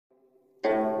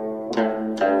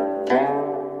Alrighty,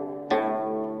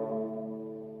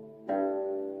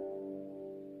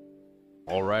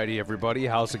 everybody,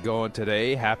 how's it going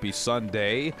today? Happy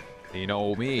Sunday. You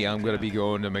know me, I'm going to be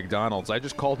going to McDonald's. I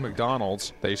just called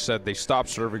McDonald's. They said they stopped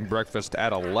serving breakfast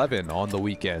at 11 on the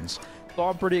weekends. So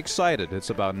I'm pretty excited.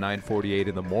 It's about 9:48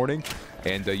 in the morning,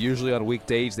 and usually on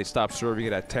weekdays they stop serving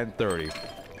it at 10:30.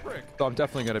 So I'm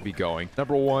definitely going to be going.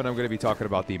 Number one, I'm going to be talking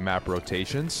about the map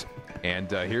rotations.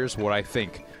 And here's what I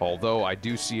think. Although I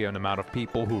do see an amount of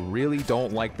people who really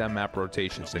don't like them map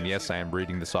rotations. And yes, I am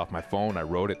reading this off my phone. I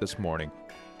wrote it this morning.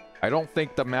 I don't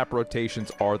think the map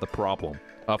rotations are the problem.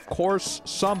 Of course,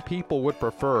 some people would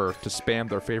prefer to spam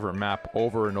their favorite map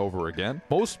over and over again.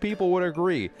 Most people would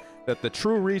agree that the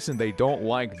true reason they don't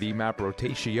like the map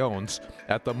rotations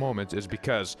at the moment is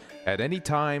because at any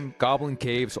time Goblin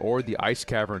Caves or the Ice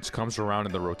Caverns comes around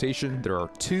in the rotation, there are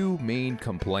two main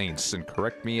complaints. And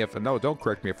correct me if... No, don't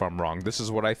correct me if I'm wrong. This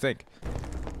is what I think.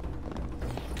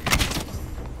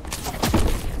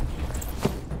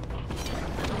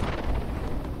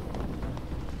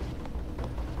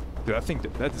 Dude, I think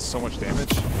that did so much damage.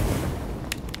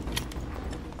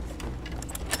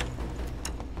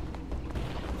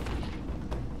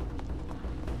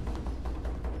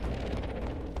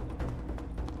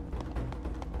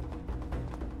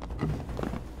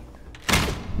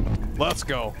 Let's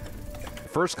go.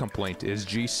 First complaint is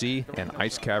GC and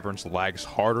Ice Caverns lags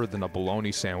harder than a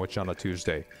bologna sandwich on a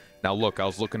Tuesday. Now look, I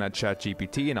was looking at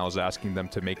ChatGPT and I was asking them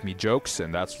to make me jokes,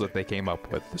 and that's what they came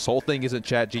up with. This whole thing isn't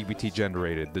ChatGPT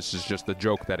generated. This is just the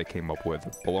joke that it came up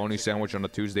with. Bologna sandwich on a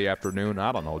Tuesday afternoon?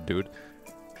 I don't know, dude.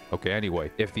 Okay,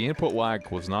 anyway, if the input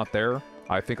lag was not there,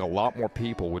 I think a lot more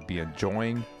people would be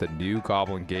enjoying the new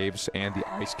Goblin Caves and the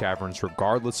Ice Caverns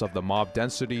regardless of the mob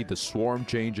density, the swarm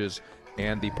changes,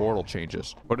 and the portal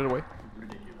changes. Put it away.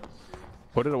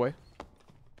 Put it away.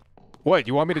 What,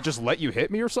 you want me to just let you hit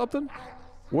me or something?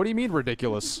 What do you mean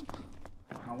ridiculous?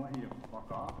 I want you to fuck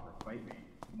off or fight me.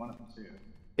 One of the two.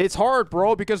 It's hard,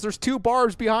 bro, because there's two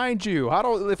barbs behind you. How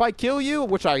do... If I kill you,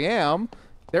 which I am,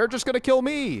 they're just gonna kill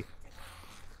me.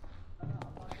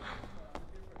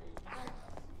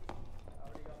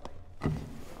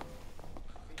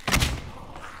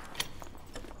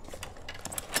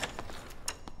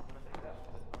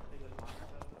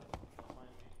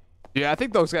 Yeah, I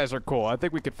think those guys are cool. I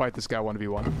think we could fight this guy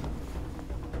 1v1.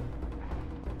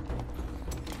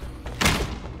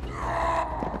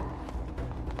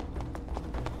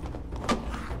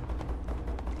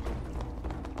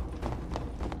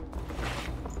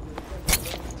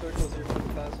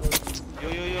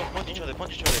 Yo, punch each other,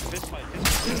 fist fight, fist fight.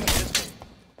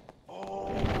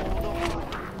 Oh,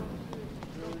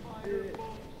 no.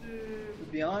 To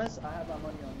be honest, I have my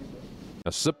money on you, bro.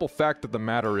 A simple fact of the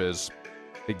matter is,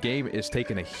 the game is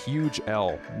taking a huge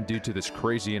L due to this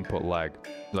crazy input lag.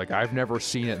 Like, I've never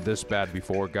seen it this bad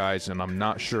before, guys, and I'm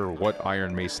not sure what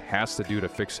Iron Mace has to do to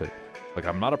fix it. Like,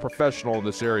 I'm not a professional in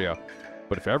this area,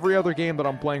 but if every other game that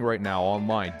I'm playing right now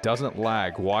online doesn't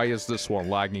lag, why is this one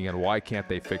lagging and why can't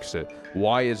they fix it?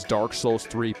 Why is Dark Souls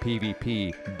 3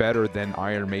 PvP better than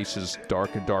Iron Mace's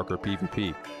Dark and Darker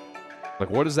PvP?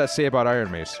 Like, what does that say about Iron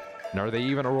Mace? And are they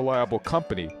even a reliable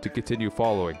company to continue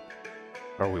following?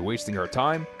 Are we wasting our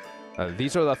time?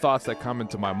 These are the thoughts that come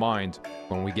into my mind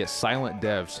when we get silent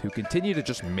devs who continue to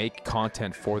just make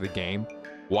content for the game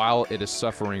while it is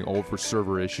suffering over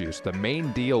server issues. The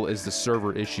main deal is the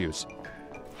server issues.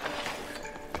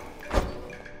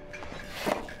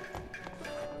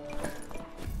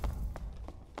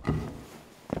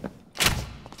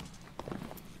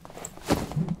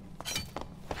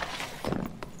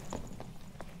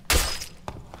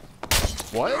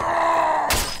 What?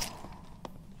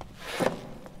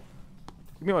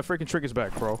 Give me my freaking trinkets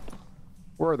back, bro.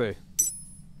 Where are they?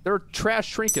 They're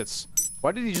trash trinkets.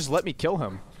 Why did he just let me kill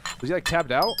him? Was he like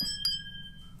tabbed out?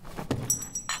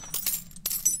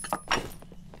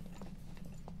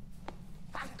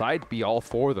 I'd be all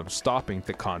for them stopping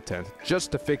the content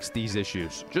just to fix these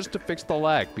issues, just to fix the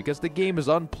lag, because the game is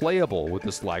unplayable with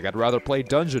this lag. I'd rather play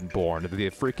Dungeonborn,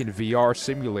 the freaking VR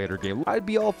simulator game. I'd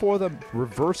be all for them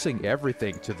reversing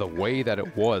everything to the way that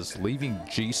it was, leaving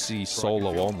GC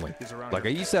solo only. Like, I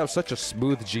used to have such a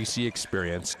smooth GC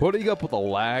experience. Putting up with the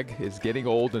lag is getting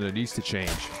old and it needs to change.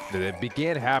 It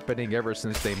began happening ever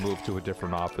since they moved to a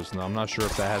different office, and I'm not sure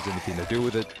if that has anything to do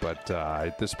with it, but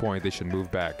at this point they should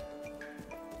move back.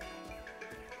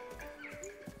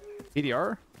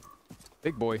 PDR?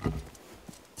 Big boy.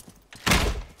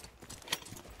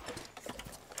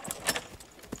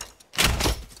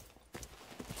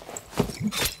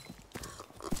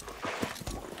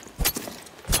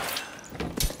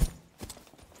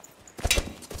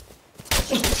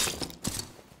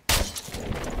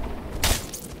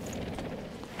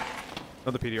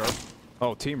 Another PDR.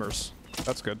 Oh, teamers.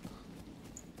 That's good.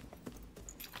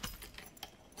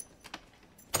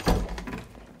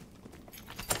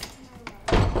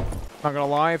 Not gonna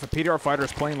lie, if a PDR fighter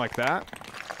is playing like that,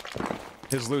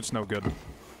 his loot's no good.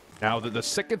 Now, the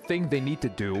second thing they need to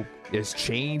do is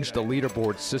change the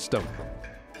leaderboard system.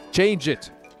 Change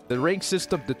it. The rank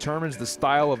system determines the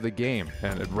style of the game,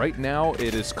 and right now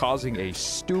it is causing a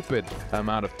stupid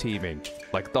amount of teaming.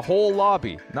 Like the whole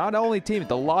lobby, not only teaming,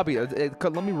 the lobby, let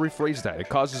me rephrase that. It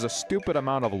causes a stupid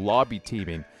amount of lobby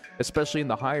teaming, especially in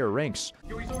the higher ranks.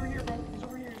 Yo, he's over here, bro. He's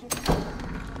over here. He's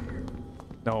over here.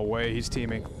 No way, he's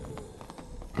teaming.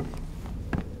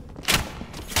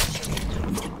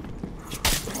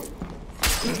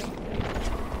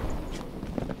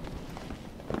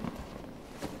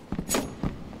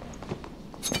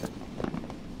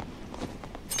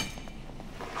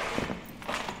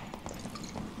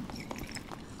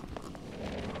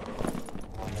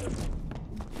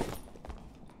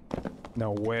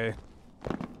 No way.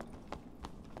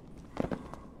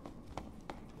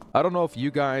 I don't know if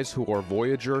you guys who are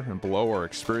Voyager and below are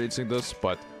experiencing this,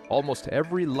 but almost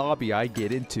every lobby I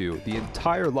get into, the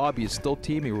entire lobby is still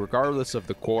teaming regardless of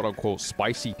the quote-unquote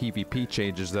spicy PvP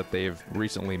changes that they've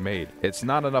recently made. It's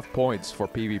not enough points for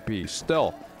PvP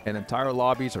still, and entire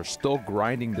lobbies are still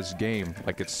grinding this game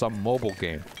like it's some mobile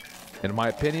game. In my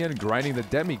opinion, grinding the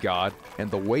demigod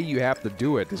and the way you have to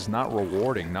do it is not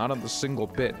rewarding, not on the single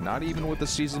bit, not even with the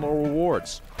seasonal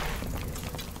rewards.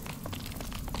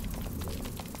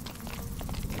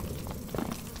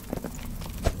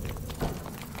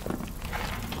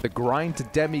 The grind to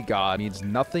demigod means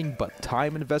nothing but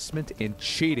time investment and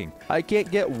cheating. I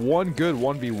can't get one good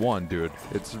 1v1, dude.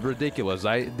 It's ridiculous.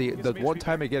 The one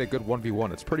time I get a good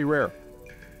 1v1, it's pretty rare.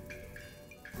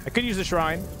 I could use the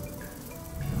shrine,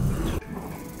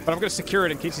 but I'm gonna secure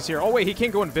it in case he's here. Oh wait, he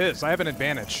can't go in Viz. I have an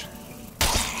advantage.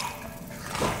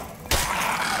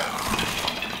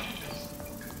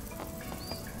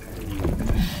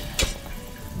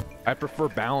 I prefer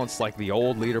balance like the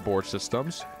old leaderboard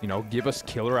systems. You know, give us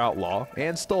Killer Outlaw,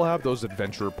 and still have those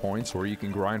adventurer points where you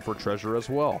can grind for treasure as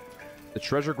well. The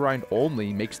treasure grind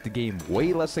only makes the game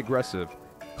way less aggressive,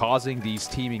 causing these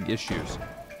teaming issues.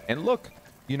 And look,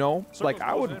 you know, like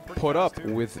I would put up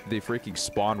with the freaking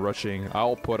spawn rushing.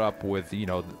 I'll put up with, you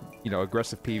know,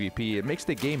 aggressive PvP. It makes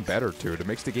the game better, dude. It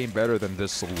makes the game better than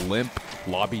this limp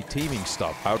lobby teaming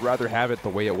stuff. I would rather have it the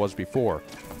way it was before.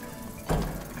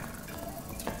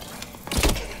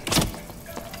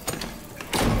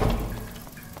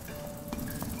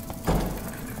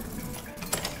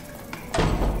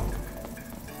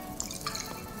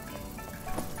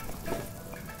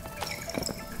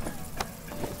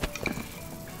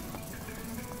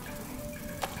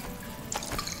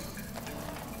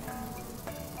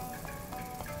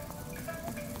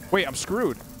 Wait, I'm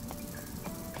screwed.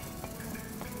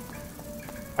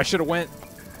 I should have went.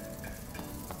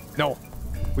 No.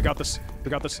 We got this.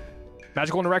 We got this.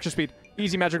 Magical interaction speed.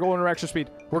 Easy magical interaction speed.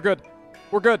 We're good.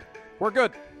 We're good. We're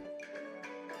good.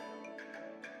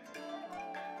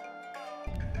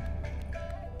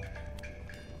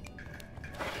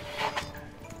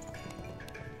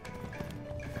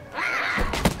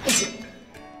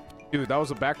 Dude, that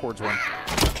was a backwards one.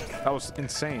 That was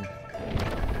insane.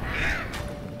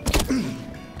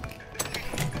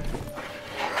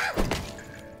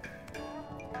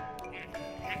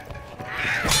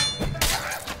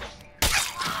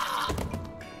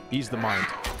 Ease the mind.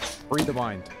 Free the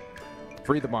mind.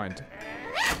 Free the mind.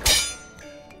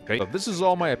 Okay. So this is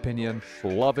all my opinion.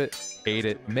 Love it, hate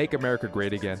it, make America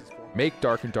great again, make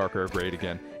Dark and Darker great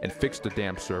again, and fix the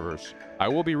damn servers. I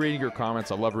will be reading your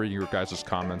comments. I love reading your guys'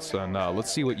 comments, and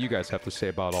let's see what you guys have to say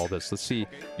about all this. Let's see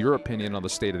your opinion on the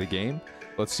state of the game.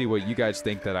 Let's see what you guys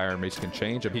think that Iron Mace can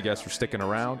change. If you guys are sticking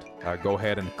around, go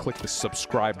ahead and click the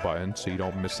subscribe button so you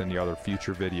don't miss any other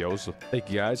future videos. Thank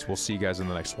you guys. We'll see you guys in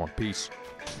the next one. Peace.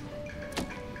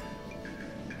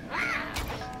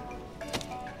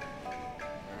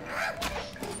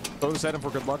 Throw this at him for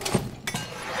good luck.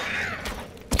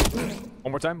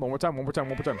 One more time, one more time, one more time,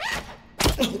 one more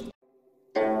time.